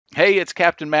Hey, it's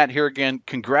Captain Matt here again.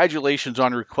 Congratulations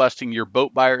on requesting your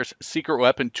boat buyer's secret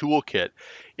weapon toolkit.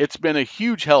 It's been a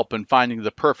huge help in finding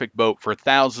the perfect boat for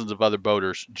thousands of other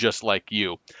boaters just like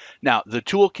you. Now, the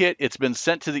toolkit, it's been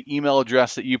sent to the email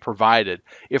address that you provided.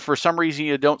 If for some reason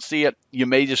you don't see it, you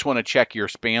may just want to check your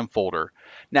spam folder.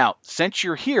 Now, since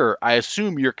you're here, I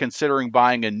assume you're considering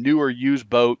buying a new or used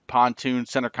boat, pontoon,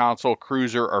 center console,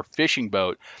 cruiser, or fishing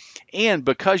boat. And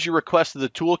because you requested the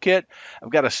toolkit,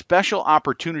 I've got a special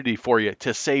opportunity for you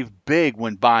to save big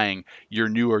when buying your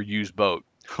new or used boat.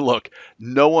 Look,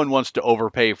 no one wants to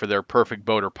overpay for their perfect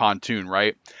boat or pontoon,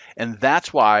 right? And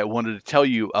that's why I wanted to tell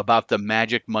you about the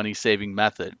magic money saving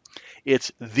method.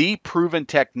 It's the proven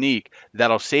technique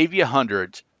that'll save you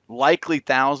hundreds, likely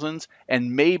thousands,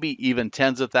 and maybe even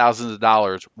tens of thousands of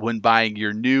dollars when buying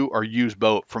your new or used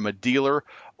boat from a dealer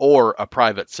or a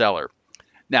private seller.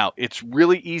 Now, it's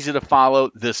really easy to follow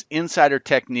this insider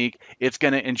technique. It's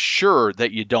going to ensure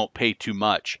that you don't pay too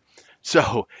much.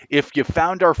 So, if you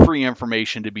found our free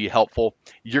information to be helpful,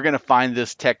 you're going to find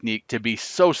this technique to be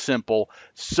so simple,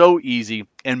 so easy,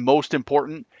 and most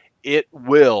important, it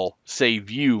will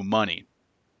save you money.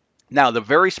 Now, the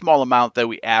very small amount that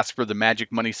we ask for the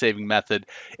magic money saving method,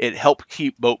 it helps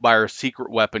keep Boat Buyer's secret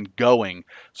weapon going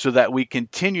so that we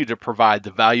continue to provide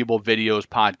the valuable videos,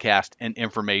 podcast, and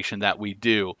information that we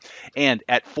do. And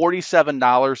at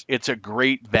 $47, it's a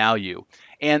great value.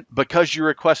 And because you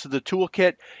requested the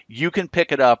toolkit, you can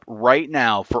pick it up right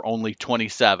now for only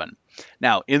 27.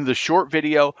 Now, in the short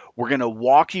video, we're going to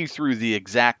walk you through the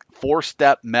exact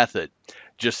four-step method.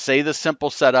 Just say the simple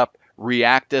setup,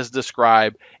 react as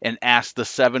described, and ask the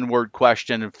 7 word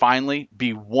question. And finally,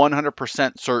 be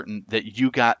 100% certain that you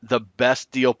got the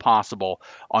best deal possible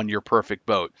on your perfect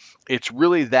boat. It's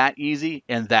really that easy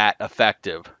and that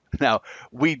effective. Now,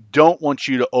 we don't want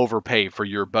you to overpay for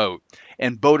your boat.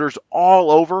 And boaters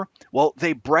all over, well,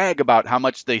 they brag about how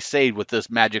much they saved with this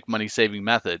magic money saving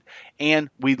method. And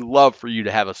we'd love for you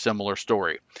to have a similar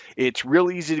story. It's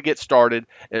real easy to get started.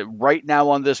 Right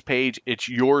now on this page, it's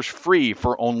yours free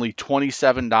for only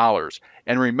 $27.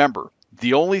 And remember,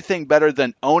 the only thing better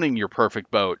than owning your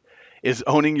perfect boat is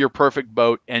owning your perfect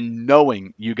boat and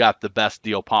knowing you got the best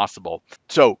deal possible.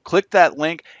 So click that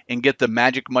link and get the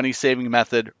magic money saving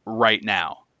method right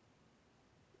now.